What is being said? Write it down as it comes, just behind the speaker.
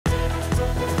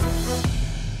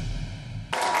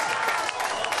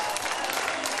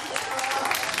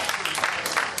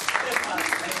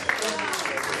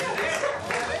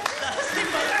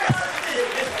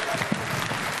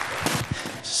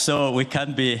So we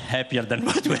can't be happier than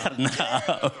what we are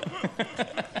now.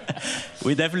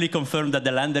 We definitely confirm that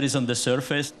the lander is on the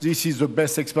surface. This is the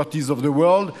best expertise of the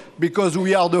world because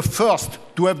we are the first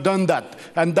to have done that,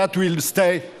 and that will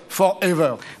stay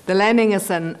forever. The landing is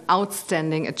an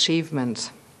outstanding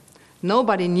achievement.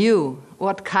 Nobody knew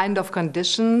what kind of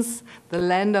conditions the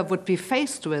lander would be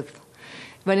faced with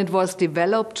when it was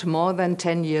developed more than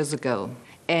 10 years ago.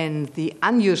 And the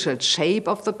unusual shape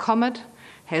of the comet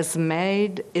has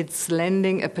made its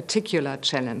landing a particular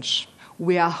challenge.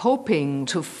 We are hoping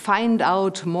to find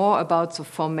out more about the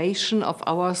formation of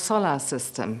our solar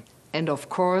system and, of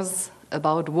course,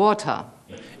 about water.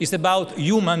 It's about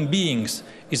human beings.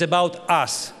 It's about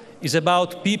us. It's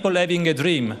about people having a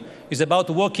dream. It's about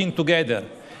working together.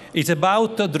 It's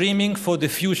about dreaming for the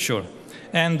future.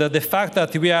 And the fact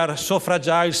that we are so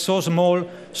fragile, so small,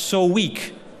 so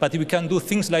weak, but we can do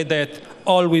things like that,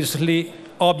 obviously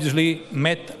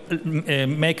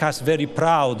make us very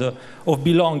proud of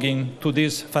belonging to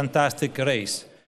this fantastic race.